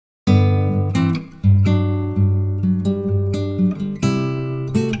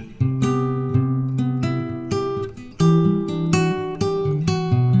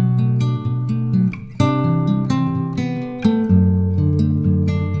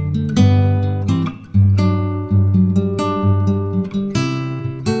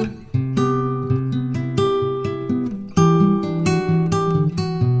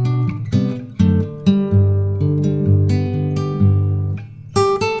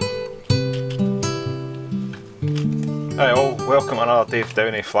Hi all, welcome to another Dave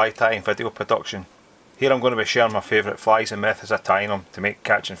Downey fly tying video production. Here I'm going to be sharing my favourite flies and methods of tying them to make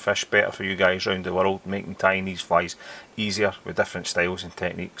catching fish better for you guys around the world, making tying these flies easier with different styles and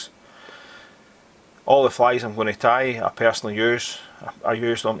techniques. All the flies I'm going to tie I personally use. I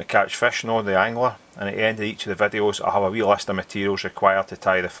use them to catch fish, not the angler, and at the end of each of the videos I have a wee list of materials required to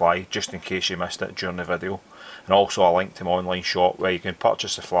tie the fly, just in case you missed it during the video, and also a link to my online shop where you can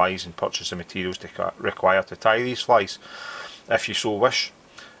purchase the flies and purchase the materials required to tie these flies if you so wish.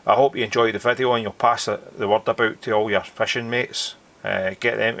 I hope you enjoyed the video and you'll pass the word about to all your fishing mates. Get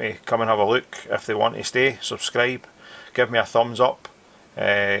them to come and have a look if they want to stay. Subscribe, give me a thumbs up.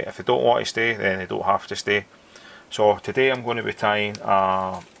 If they don't want to stay, then they don't have to stay. So today I'm going to be tying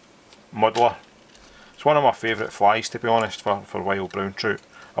a Muddler. It's one of my favourite flies, to be honest, for wild brown trout.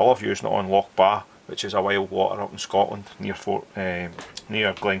 I love using it on Loch, which is a wild water up in Scotland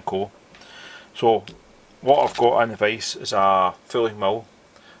near Glencoe. So what I've got in the vise is a fulling mill.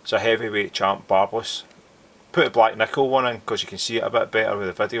 It's a heavyweight champ Barbless. Put a black nickel one in because you can see it a bit better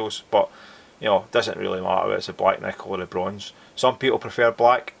with the videos, but you know, it doesn't really matter whether it's a black nickel or a bronze. Some people prefer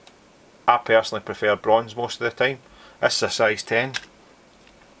black. I personally prefer bronze most of the time. This is a size 10.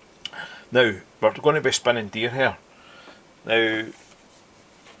 Now, we're going to be spinning deer here. Now,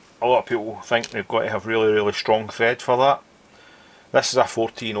 a lot of people think they've got to have really strong thread for that. This is a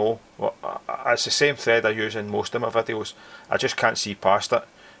 14-0. Well, it's the same thread I use in most of my videos. I just can't see past it.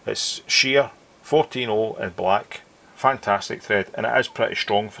 It's sheer 14-0 in black. Fantastic thread, and it is pretty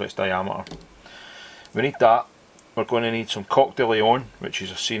strong for its diameter. We need that. We're going to need some Coq-De-Leon, which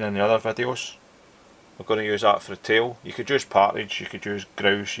you've seen in the other videos. We're going to use that for the tail. You could use partridge, you could use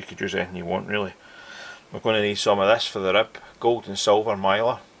grouse, you could use anything you want really. We're going to need some of this for the rib, gold and silver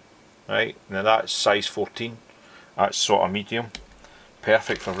mylar. Right, now that's size 14. That's sort of medium.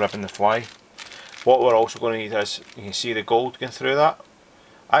 Perfect for ribbing the fly. What we're also going to need is, you can see the gold going through that.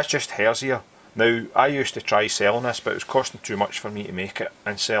 That's just Hares here. Now, I used to try selling this, but it was costing too much for me to make it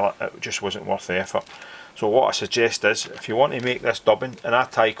and sell it. It just wasn't worth the effort. So what I suggest is, if you want to make this dubbing, and I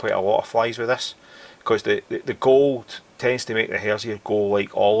tie quite a lot of flies with this, because the gold tends to make the Hares here go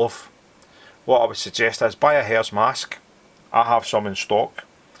like olive. What I would suggest is, buy a Hares mask. I have some in stock.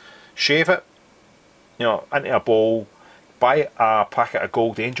 Shave it, you know, into a bowl. Buy a packet of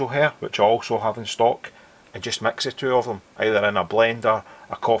gold angel hair, which I also have in stock, and just mix the two of them, either in a blender,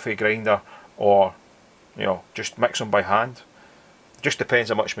 a coffee grinder, or you know, just mix them by hand. Just depends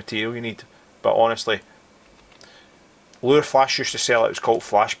how much material you need. But honestly, Lure Flash used to sell it. It was called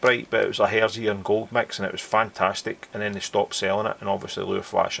Flash Bright, but it was a Hares ear and gold mix, and it was fantastic. And then they stopped selling it, and obviously Lure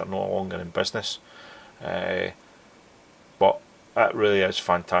Flash are no longer in business. But it really is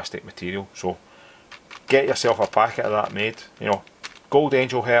fantastic material. So get yourself a packet of that made. You know, gold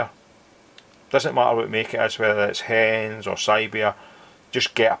angel hair. Doesn't matter what make it is, whether it's hens or Sibia.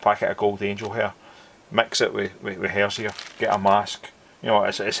 Just get a packet of gold angel hair. Mix it with Hares ear. Get a mask. You know,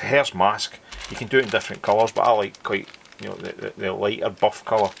 it's a Hares mask. You can do it in different colours, but I like quite, you know, the lighter buff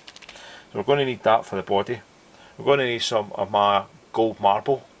colour. So we're going to need that for the body. We're going to need some of my gold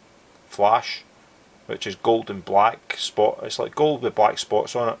marble flash, which is gold and black spot. It's like gold with black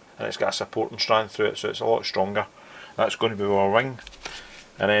spots on it, and it's got a supporting strand through it, so it's a lot stronger. That's going to be our wing.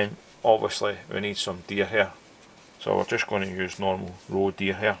 And then obviously we need some deer hair. So we're just going to use normal raw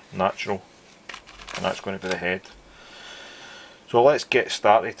deer hair, natural, and that's going to be the head. So let's get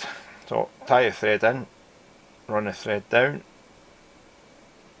started. So tie the thread in, run the thread down.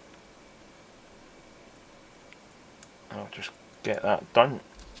 I'll just get that done.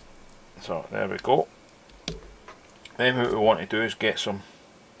 So there we go. Then what we want to do is get some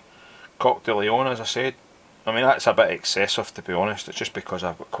Coq-De-Leon, as I said. I mean, that's a bit excessive, to be honest. It's just because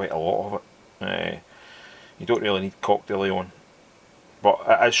I've got quite a lot of it. You don't really need Coq-De-Leon, but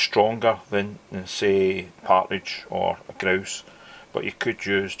it is stronger than say partridge or a grouse. But you could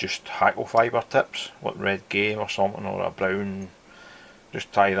use just hackle fibre tips, like red game or something, or a brown.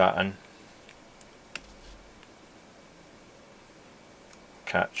 Just tie that in.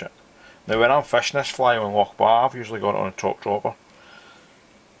 Catch it. Now when I'm fishing this fly on Loch, I've usually got it on a top dropper.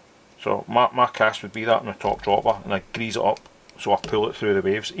 So my cast would be that on a top dropper, and I grease it up so I pull it through the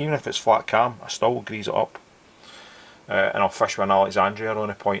waves. Even if it's flat cam, I still grease it up. And I'll fish with an Alexandria on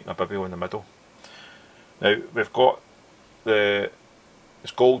a point and a bibby in the middle. Now we've got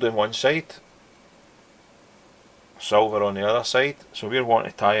it's gold on one side, silver on the other side, so we're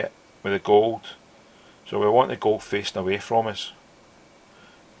wanting to tie it with the gold. So we want the gold facing away from us.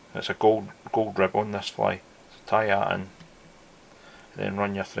 It's a gold rib on this fly. So tie that in, and then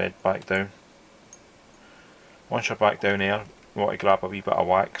run your thread back down. Once you're back down there, you want to grab a wee bit of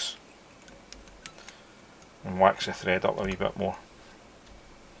wax. and wax the thread up a wee bit more.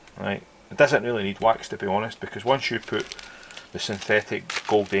 Right, it doesn't really need wax, to be honest, because once you put the synthetic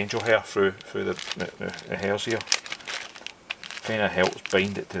gold angel hair through the hairs here, kind of helps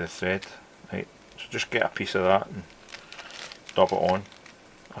bind it to the thread. Right, so just get a piece of that and dab it on.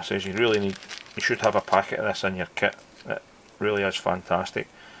 I says you should have a packet of this in your kit. It really is fantastic.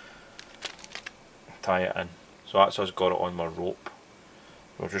 Tie it in. So that's us got it on my rope.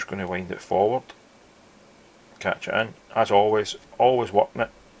 We're just going to wind it forward, catch it in. As always working it,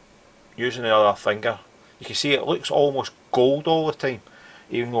 using the other finger. You can see it looks almost gold all the time,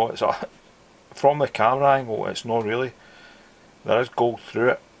 even though it's from the camera angle it's not really. There is gold through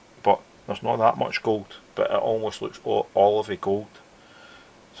it, but there's not that much gold, but it almost looks olivey gold.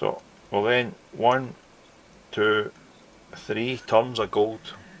 So well, then 1, 2, 3 turns of gold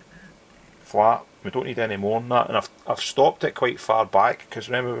flat. We don't need any more than that, and I've stopped it quite far back because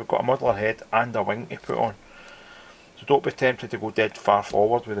remember we've got a muddler head and a wing to put on, so don't be tempted to go dead far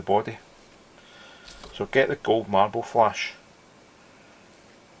forward with the body. So get the gold marble flash.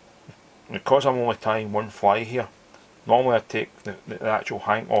 Because I'm only tying one fly here, normally I take the actual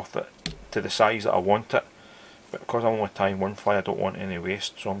hang off it to the size that I want it, but because I'm only tying one fly I don't want any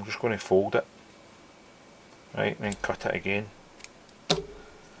waste, so I'm just going to fold it, right, and then cut it again.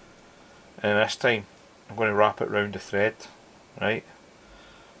 And this time I'm going to wrap it round the thread, right.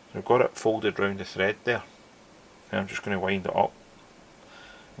 So I've got it folded round the thread there, and I'm just going to wind it up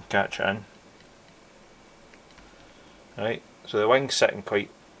and catch it in. Right, so the wing's sitting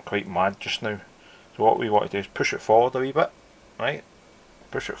quite mad just now. So what we want to do is push it forward a wee bit, right.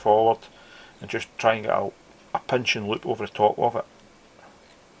 Push it forward and just try and get a pinching loop over the top of it.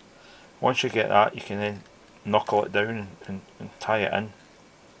 Once you get that, you can then knuckle it down and tie it in.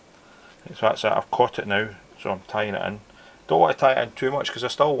 So that's it, I've caught it now, so I'm tying it in. Don't want to tie it in too much because I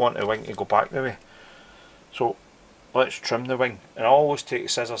still want the wing to go back the way. So let's trim the wing, and I always take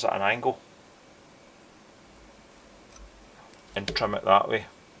scissors at an angle and trim it that way.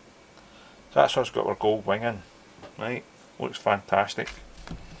 So that's what's got our gold wing in, right, looks fantastic.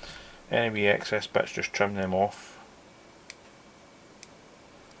 Any wee excess bits, just trim them off.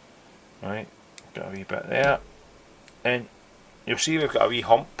 Right, got a wee bit there, and you'll see we've got a wee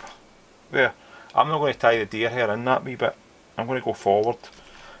hump there. I'm not going to tie the deer hair in that wee bit, I'm going to go forward.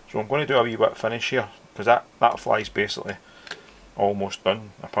 So I'm going to do a wee bit finish here, because that fly's basically almost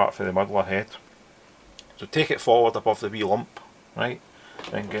done, apart from the muddler head. So take it forward above the wee lump, right,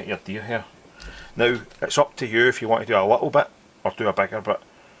 then get your deer hair. Now it's up to you if you want to do a little bit or do a bigger bit.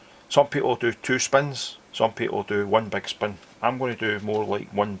 Some people do 2 spins, some people do 1 big spin. I'm going to do more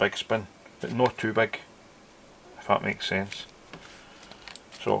like 1 big spin, but not too big, if that makes sense.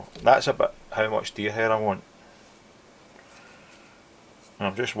 So that's about how much deer hair I want. And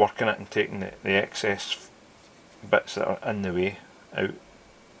I'm just working it and taking the excess bits that are in the way out.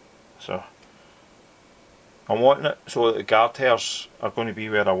 So I'm wanting it so that the guard hairs are going to be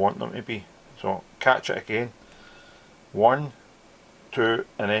where I want them to be. So catch it again, 1, 2,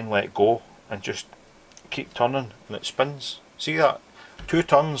 and then let go, and just keep turning and it spins. See that? 2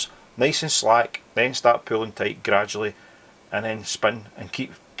 turns, nice and slack, then start pulling tight gradually, and then spin and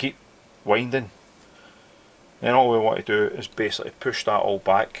keep winding. Then all we want to do is basically push that all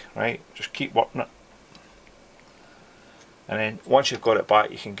back, right? Just keep working it. And then once you've got it back,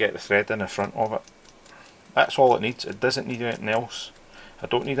 you can get the thread in the front of it. That's all it needs. It doesn't need anything else. I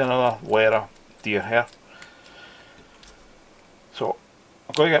don't need another layer of deer hair. So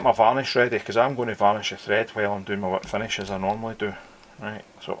I've got to get my varnish ready, because I'm going to varnish the thread while I'm doing my whip finish as I normally do. Right,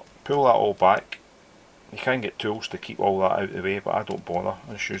 so pull that all back. You can get tools to keep all that out of the way, but I don't bother.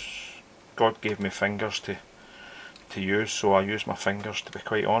 I just use, God gave me fingers to use, so I use my fingers, to be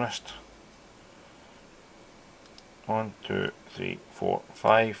quite honest. 1, 2, 3, 4,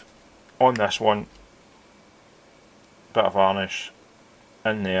 5. On this one, bit of varnish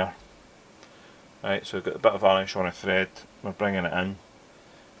in there. Right, so we've got a bit of varnish on a thread, we're bringing it in.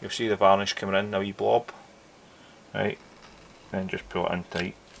 You'll see the varnish coming in, a wee blob. Right, then just pull it in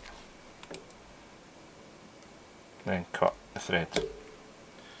tight. Then cut the thread.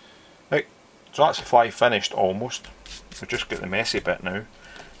 Right, so that's the fly finished almost. We've just got the messy bit now.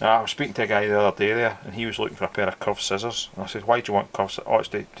 Now I was speaking to a guy the other day there, and he was looking for a pair of curved scissors, and I said, why do you want curved scissors? Oh, it's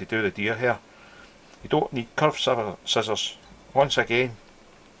to do the deer hair. You don't need curved scissors. Once again,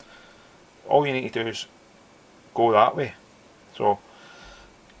 all you need to do is go that way. So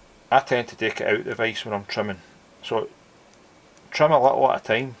I tend to take it out of the vise when I'm trimming. So trim a little at a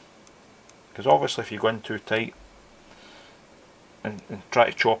time, because obviously if you go in too tight and try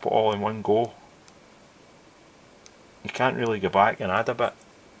to chop it all in one go, you can't really go back and add a bit,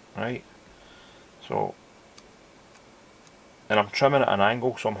 right? So and I'm trimming at an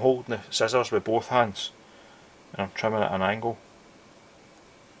angle, so I'm holding the scissors with both hands and I'm trimming at an angle.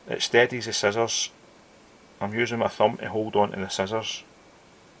 It steadies the scissors. I'm using my thumb to hold on to the scissors,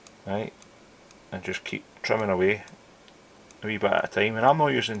 right, and just keep trimming away a wee bit at a time. And I'm not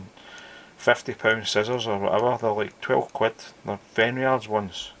using £50 scissors or whatever, they're like 12 quid, they're Vineyards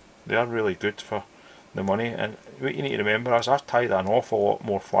ones. They are really good for the money. And what you need to remember is I've tied an awful lot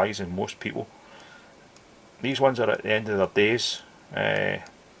more flies than most people. These ones are at the end of their days, they're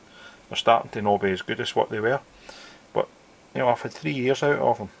starting to not be as good as what they were, but you know, I've had 3 years out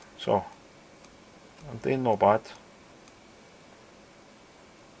of them, so I'm doing no bad.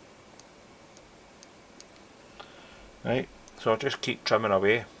 Right, so I'll just keep trimming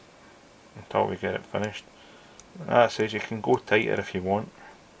away until we get it finished. That says you can go tighter if you want.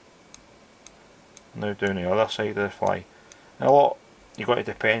 Now down the other side of the fly. And a lot, you've got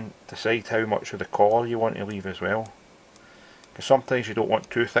to decide how much of the collar you want to leave as well. Because sometimes you don't want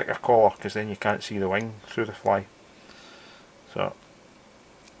too thick a collar, because then you can't see the wing through the fly. So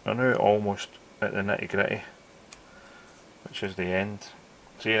we're now almost at the nitty gritty, which is the end.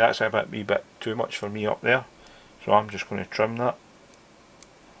 See, that's a wee bit too much for me up there, so I'm just going to trim that.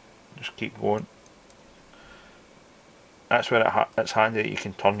 Just keep going. That's where it's handy that you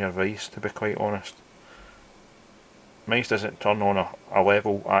can turn your vise, to be quite honest. Mine doesn't turn on a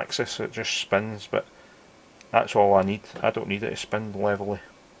level axis, it just spins, but that's all I need. I don't need it to spin levelly.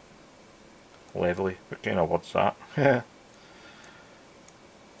 Levelly, what kind of word's that?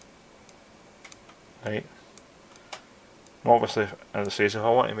 Right. Obviously, as I say, if I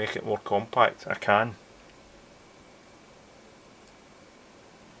want to make it more compact, I can.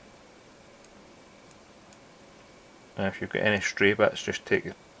 And if you've got any stray bits, just take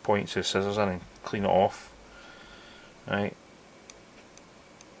the points of the scissors in and clean it off. Right.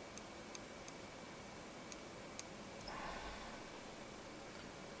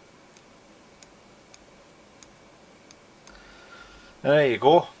 And there you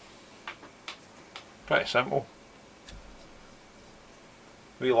go. Pretty simple.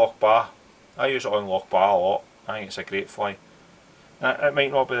 Wee Loch bar. I use it on Loch bar a lot. I think it's a great fly. It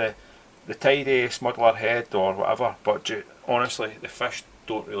might not be the tidiest muddler head or whatever, but honestly, the fish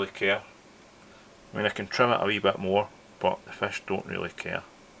don't really care. I mean, I can trim it a wee bit more, but the fish don't really care.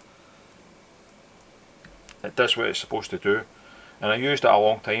 It does what it's supposed to do. And I used it a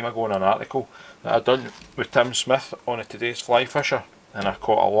long time ago in an article that I'd done with Tim Smith on a Today's Fly Fisher, and I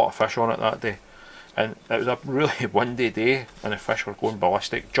caught a lot of fish on it that day. And it was a really windy day and the fish were going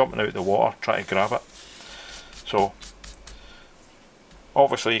ballistic, jumping out of the water trying to grab it. So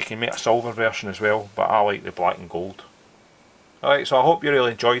obviously you can make a silver version as well, but I like the black and gold. Alright, so I hope you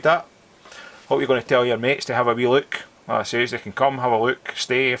really enjoyed that. Hope you're going to tell your mates to have a wee look. Like I says, they can come, have a look,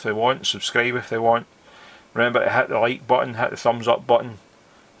 stay if they want, subscribe if they want. Remember to hit the like button, hit the thumbs up button.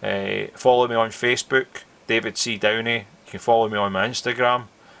 Follow me on Facebook, David C. Downey. You can follow me on my Instagram,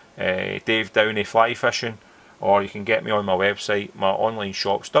 Dave Downey Fly Fishing, or you can get me on my website. My online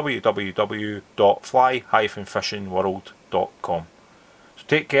shop's www.fly-fishingworld.com. So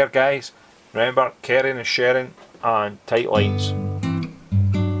take care guys, remember, caring is sharing, and tight lines.